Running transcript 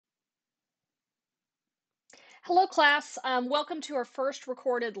Hello, class. Welcome to our first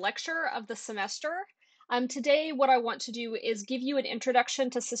recorded lecture of the semester. Today, what I want to do is give you an introduction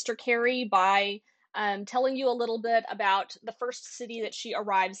to Sister Carrie by telling you a little bit about the first city that she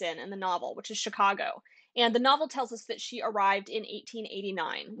arrives in the novel, which is Chicago. And the novel tells us that she arrived in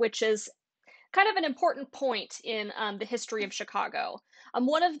 1889, which is kind of an important point in the history of Chicago.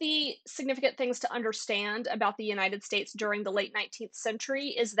 One of the significant things to understand about the United States during the late 19th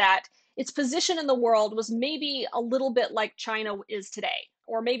century is that its position in the world was maybe a little bit like China is today,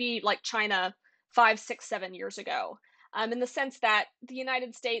 or maybe like China 5, 6, 7 years ago. In the sense that the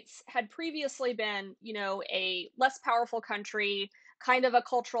United States had previously been, a less powerful country, kind of a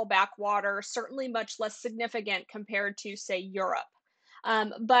cultural backwater, certainly much less significant compared to, say, Europe.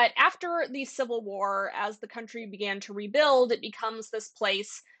 But after the Civil War, as the country began to rebuild, it becomes this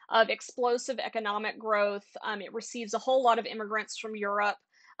place of explosive economic growth. It receives a whole lot of immigrants from Europe,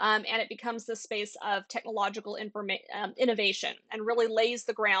 and it becomes this space of technological innovation and really lays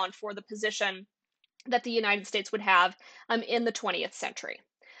the ground for the position that the United States would have in the 20th century.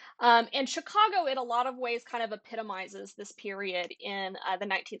 And Chicago, in a lot of ways, kind of epitomizes this period in the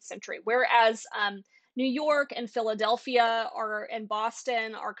 19th century, whereas New York and Philadelphia and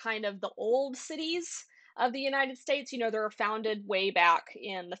Boston are kind of the old cities of the United States. They were founded way back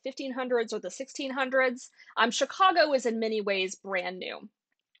in the 1500s or the 1600s. Chicago is in many ways brand new.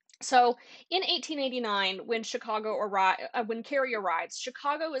 So in 1889, when Carrie arrives,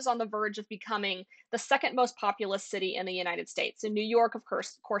 Chicago is on the verge of becoming the second most populous city in the United States. And New York, of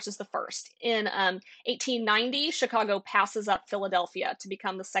course, is the first. In 1890, Chicago passes up Philadelphia to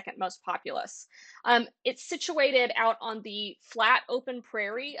become the second most populous. It's situated out on the flat, open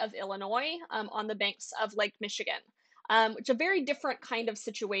prairie of Illinois, on the banks of Lake Michigan. Which is a very different kind of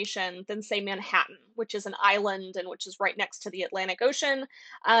situation than, say, Manhattan, which is an island and which is right next to the Atlantic Ocean.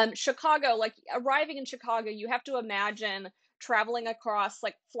 Chicago, like arriving in Chicago, you have to imagine traveling across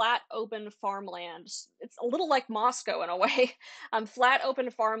like flat open farmland. It's a little like Moscow in a way. Flat open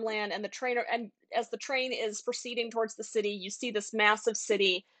farmland, and as the train is proceeding towards the city, you see this massive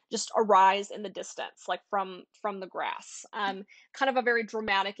city just arise in the distance, like from the grass. Kind of a very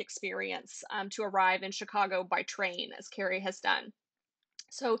dramatic experience to arrive in Chicago by train, as Carrie has done.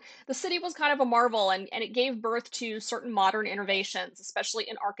 So the city was kind of a marvel, and it gave birth to certain modern innovations, especially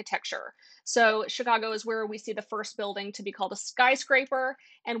in architecture. So Chicago is where we see the first building to be called a skyscraper,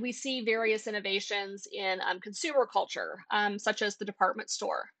 and we see various innovations in consumer culture, such as the department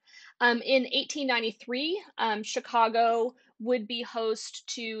store. In 1893, Chicago would be host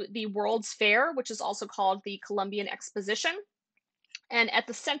to the World's Fair, which is also called the Columbian Exposition. And at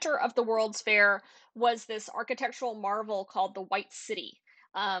the center of the World's Fair was this architectural marvel called the White City,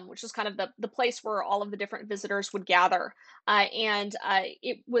 which is kind of the place where all of the different visitors would gather. And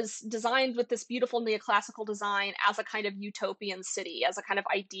it was designed with this beautiful neoclassical design as a kind of utopian city, as a kind of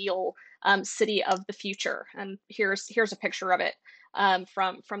ideal city of the future. And here's a picture of it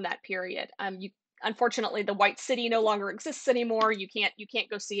from that period. Unfortunately, the White City no longer exists anymore. You can't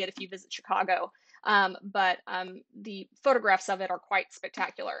go see it if you visit Chicago. But the photographs of it are quite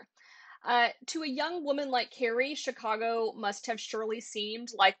spectacular. To a young woman like Carrie, Chicago must have surely seemed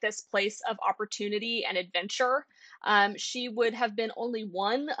like this place of opportunity and adventure. She would have been only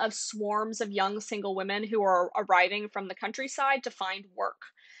one of swarms of young single women who are arriving from the countryside to find work.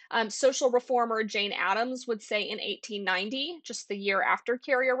 Social reformer Jane Addams would say in 1890, just the year after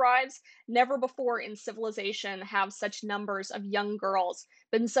Carrie arrives, never before in civilization have such numbers of young girls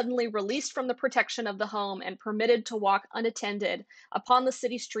been suddenly released from the protection of the home and permitted to walk unattended upon the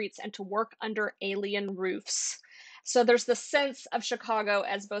city streets and to work under alien roofs. So there's the sense of Chicago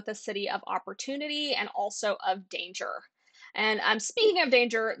as both a city of opportunity and also of danger. And speaking of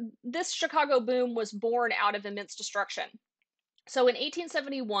danger, this Chicago boom was born out of immense destruction. So in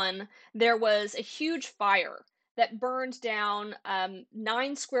 1871, there was a huge fire that burned down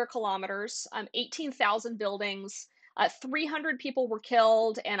 9 square kilometers, 18,000 buildings. 300 people were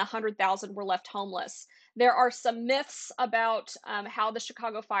killed and 100,000 were left homeless. There are some myths about how the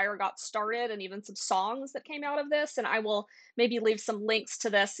Chicago fire got started and even some songs that came out of this. And I will maybe leave some links to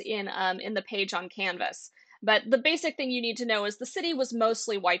this in the page on Canvas. But the basic thing you need to know is the city was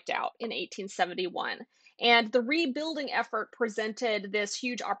mostly wiped out in 1871. And the rebuilding effort presented this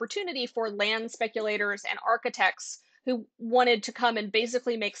huge opportunity for land speculators and architects who wanted to come and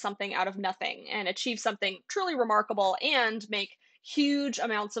basically make something out of nothing and achieve something truly remarkable and make huge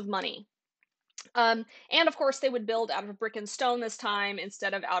amounts of money. And of course, they would build out of brick and stone this time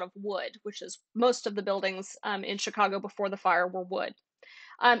instead of out of wood, which is most of the buildings in Chicago before the fire were wood.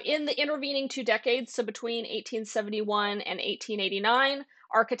 In the intervening 2 decades, so between 1871 and 1889,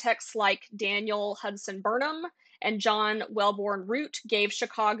 architects like Daniel Hudson Burnham and John Wellborn Root gave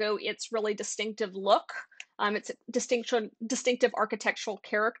Chicago its really distinctive look, its distinctive architectural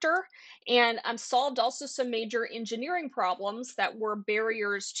character, and solved also some major engineering problems that were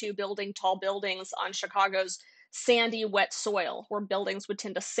barriers to building tall buildings on Chicago's sandy, wet soil, where buildings would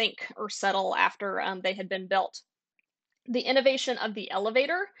tend to sink or settle after they had been built. The innovation of the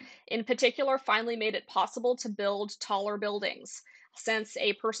elevator, in particular, finally made it possible to build taller buildings, since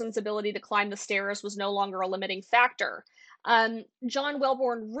a person's ability to climb the stairs was no longer a limiting factor. John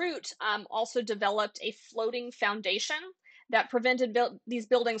Wellborn Root also developed a floating foundation that prevented these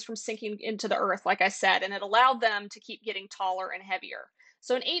buildings from sinking into the earth, like I said, and it allowed them to keep getting taller and heavier.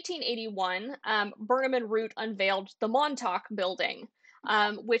 So in 1881, Burnham and Root unveiled the Montauk Building,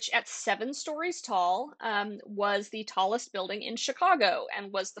 which at 7 stories tall was the tallest building in Chicago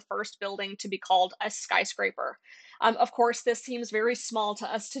and was the first building to be called a skyscraper. Of course, this seems very small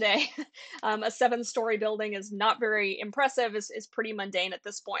to us today. A 7 story building is not very impressive, is pretty mundane at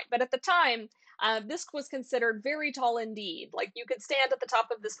this point. But at the time, this was considered very tall indeed. Like you could stand at the top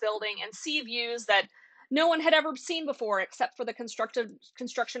of this building and see views that no one had ever seen before, except for the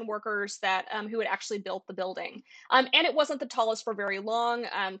construction workers that who had actually built the building. And it wasn't the tallest for very long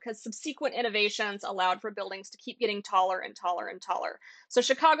because subsequent innovations allowed for buildings to keep getting taller and taller and taller. So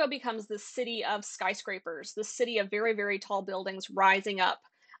Chicago becomes the city of skyscrapers, the city of very, very tall buildings rising up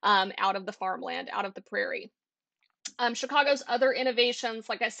out of the farmland, out of the prairie. Chicago's other innovations,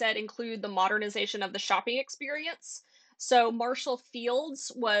 like I said, include the modernization of the shopping experience. So Marshall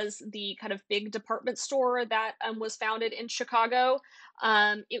Fields was the kind of big department store that was founded in Chicago.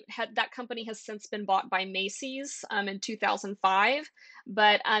 That company has since been bought by Macy's in 2005,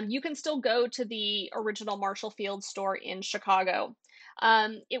 but you can still go to the original Marshall Fields store in Chicago.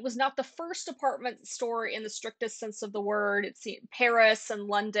 It was not the first department store in the strictest sense of the word. It's Paris and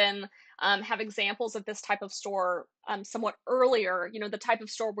London have examples of this type of store somewhat earlier, the type of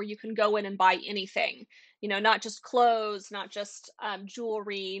store where you can go in and buy anything, not just clothes, not just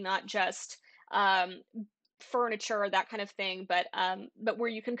jewelry, not just furniture, that kind of thing, but where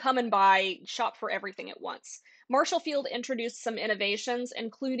you can come and shop for everything at once. Marshall Field introduced some innovations,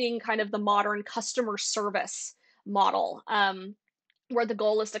 including kind of the modern customer service model. Where the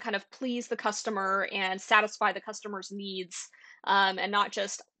goal is to kind of please the customer and satisfy the customer's needs, and not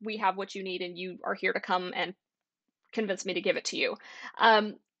just we have what you need and you are here to come and convince me to give it to you.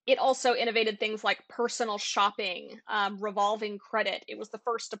 It also innovated things like personal shopping, revolving credit. It was the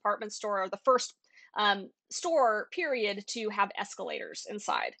first department store, or the first store period, to have escalators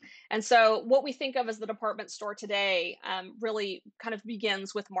inside. And so what we think of as the department store today really kind of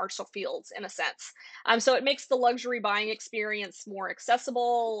begins with Marshall Fields in a sense. So it makes the luxury buying experience more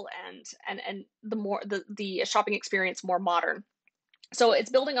accessible and the shopping experience more modern. So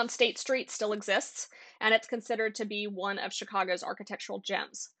it's building on State Street still exists, and it's considered to be one of Chicago's architectural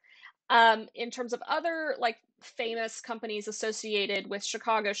gems. In terms of other famous companies associated with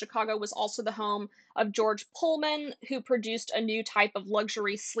Chicago, Chicago was also the home of George Pullman, who produced a new type of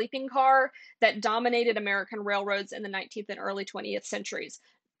luxury sleeping car that dominated American railroads in the 19th and early 20th centuries.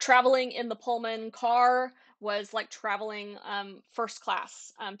 Traveling in the Pullman car was like traveling first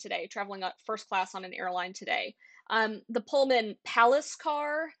class today, traveling first class on an airline today. The Pullman Palace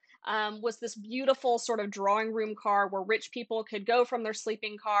car was this beautiful sort of drawing room car where rich people could go from their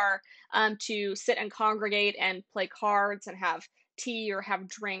sleeping car to sit and congregate and play cards and have tea or have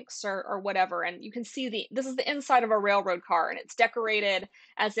drinks or whatever. And you can see this is the inside of a railroad car, and it's decorated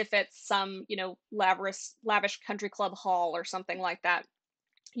as if it's some, lavish country club hall or something like that.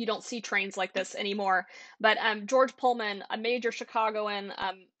 You don't see trains like this anymore. But George Pullman, a major Chicagoan,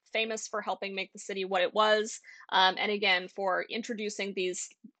 famous for helping make the city what it was, and again, for introducing these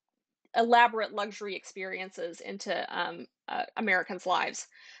elaborate luxury experiences into Americans' lives.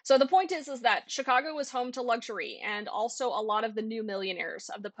 So the point is that Chicago was home to luxury and also a lot of the new millionaires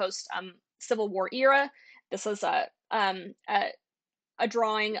of the post Civil War era. This is a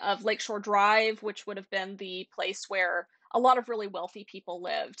drawing of Lakeshore Drive, which would have been the place where a lot of really wealthy people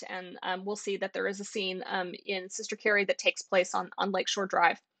lived. And we'll see that there is a scene in Sister Carrie that takes place on Lakeshore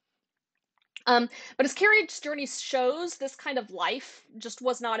Drive. But as Carrie's journey shows, this kind of life just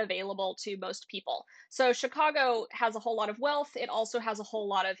was not available to most people. So Chicago has a whole lot of wealth. It also has a whole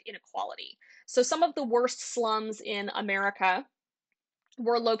lot of inequality. So some of the worst slums in America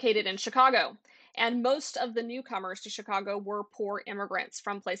were located in Chicago. And most of the newcomers to Chicago were poor immigrants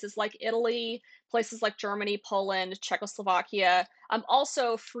from places like Italy, places like Germany, Poland, Czechoslovakia,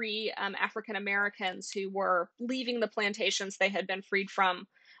 also free African Americans who were leaving the plantations they had been freed from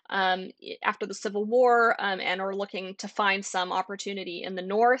after the Civil War, and are looking to find some opportunity in the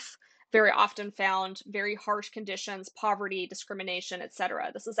North. Very often found very harsh conditions, poverty, discrimination, etc.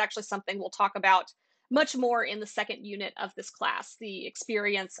 This is actually something we'll talk about much more in the second unit of this class, the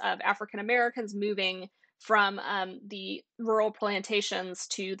experience of African Americans moving from the rural plantations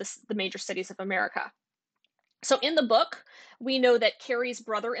to the major cities of America. So in the book, we know that Carrie's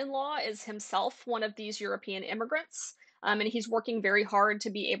brother-in-law is himself one of these European immigrants, and he's working very hard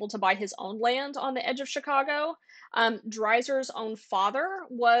to be able to buy his own land on the edge of Chicago. Dreiser's own father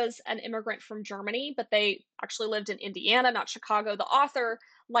was an immigrant from Germany, but they actually lived in Indiana, not Chicago. The author,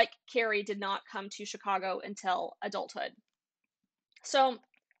 like Carrie, did not come to Chicago until adulthood. So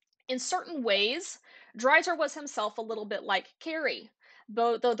in certain ways, Dreiser was himself a little bit like Carrie,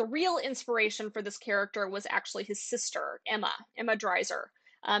 though the real inspiration for this character was actually his sister, Emma Dreiser.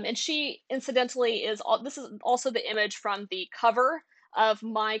 And she, incidentally, this is also the image from the cover of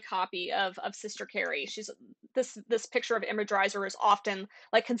my copy of Sister Carrie. This picture of Emma Dreiser is often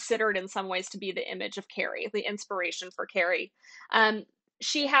like considered in some ways to be the image of Carrie, the inspiration for Carrie. Um,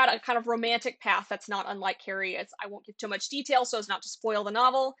 she had a kind of romantic path that's not unlike Carrie. I won't give too much detail so as not to spoil the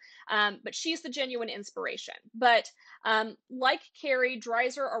novel, but she's the genuine inspiration. But like Carrie,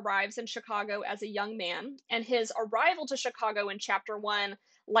 Dreiser arrives in Chicago as a young man, and his arrival to Chicago in chapter 1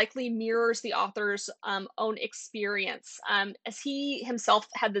 likely mirrors the author's own experience, as he himself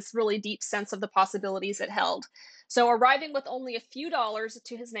had this really deep sense of the possibilities it held. So, arriving with only a few dollars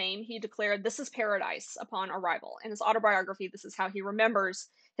to his name, he declared, "This is paradise," upon arrival. In his autobiography, this is how he remembers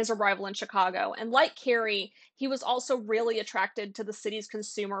his arrival in Chicago. And like Carrie, he was also really attracted to the city's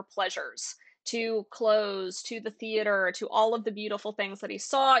consumer pleasures, to clothes, to the theater, to all of the beautiful things that he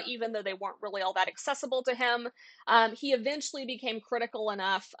saw, even though they weren't really all that accessible to him. He eventually became critical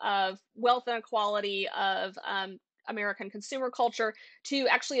enough of wealth inequality, of American consumer culture, to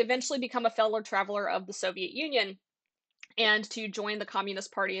actually eventually become a fellow traveler of the Soviet Union and to join the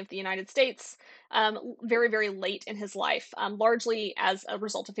Communist Party of the United States very, very late in his life, largely as a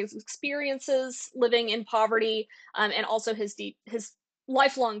result of his experiences living in poverty, and also his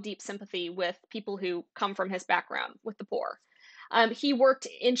lifelong deep sympathy with people who come from his background, with the poor. He worked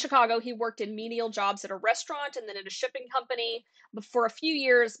in Chicago. He worked in menial jobs at a restaurant and then at a shipping company for a few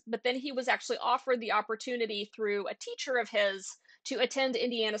years, but then he was actually offered the opportunity through a teacher of his to attend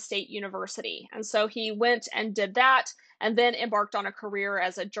Indiana State University. And so he went and did that, and then embarked on a career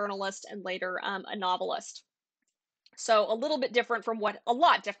as a journalist and later a novelist. So a lot different from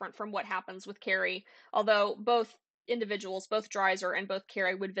what happens with Carrie, although both individuals, both Dreiser and both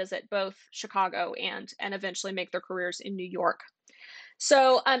Carrie, would visit both Chicago and eventually make their careers in New York.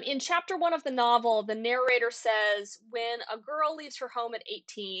 So, in chapter 1 of the novel, the narrator says when a girl leaves her home at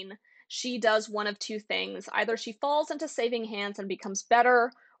 18, she does one of two things. Either she falls into saving hands and becomes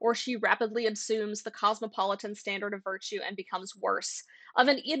better, or she rapidly assumes the cosmopolitan standard of virtue and becomes worse. Of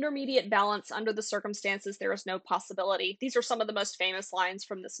an intermediate balance under the circumstances, there is no possibility. These are some of the most famous lines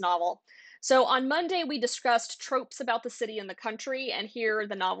from this novel. So, on Monday, we discussed tropes about the city and the country, and here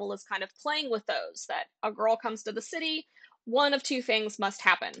the novel is kind of playing with those, that a girl comes to the city, one of two things must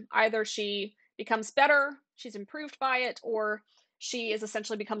happen. Either she becomes better, she's improved by it, or she is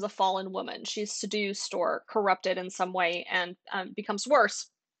essentially becomes a fallen woman. She's seduced or corrupted in some way and becomes worse.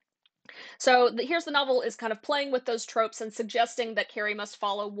 So here's the novel is kind of playing with those tropes and suggesting that Carrie must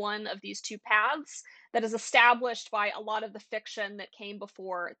follow one of these two paths that is established by a lot of the fiction that came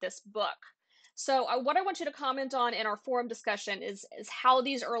before this book. So what I want you to comment on in our forum discussion is how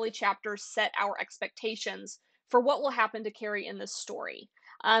these early chapters set our expectations for what will happen to Carrie in this story.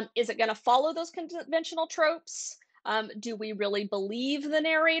 Is it going to follow those conventional tropes? Do we really believe the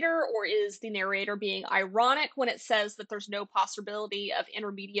narrator, or is the narrator being ironic when it says that there's no possibility of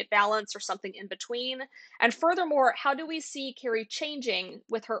intermediate balance or something in between? And furthermore, how do we see Carrie changing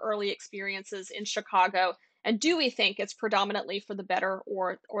with her early experiences in Chicago? And do we think it's predominantly for the better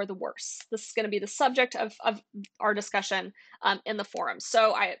or the worse? This is going to be the subject of our discussion in the forum.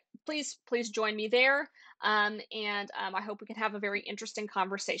 So please join me there, and I hope we can have a very interesting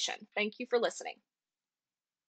conversation. Thank you for listening.